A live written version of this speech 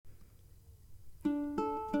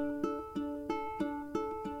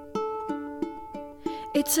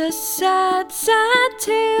It's a sad, sad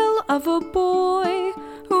tale of a boy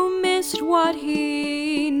who missed what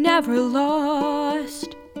he never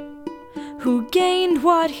lost, who gained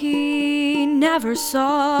what he never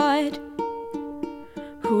sought,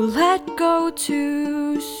 who let go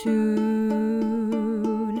too soon.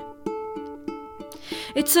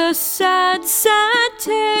 It's a sad, sad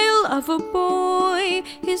tale of a boy,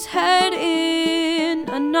 his head in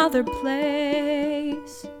another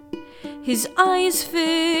place, his eyes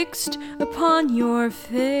fixed upon your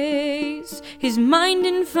face, his mind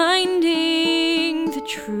in finding the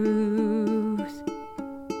truth.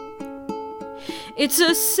 It's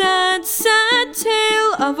a sad, sad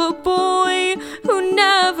tale of a boy who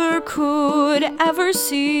never could ever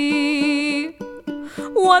see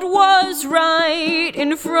what was right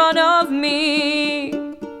in front of me,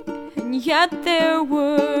 and yet there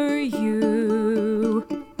were you.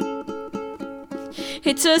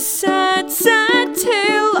 It's a sad, sad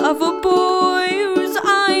tale of a boy whose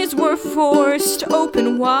eyes were forced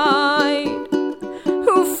open wide,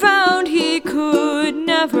 who found he could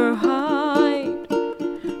never hide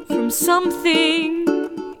from something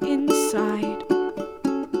inside.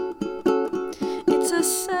 It's a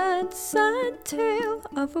sad, sad tale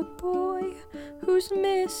of a boy who's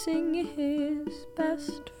missing his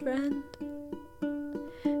best friend,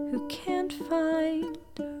 who can't find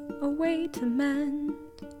a way to mend,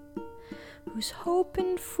 who's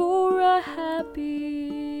hoping for a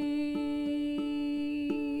happy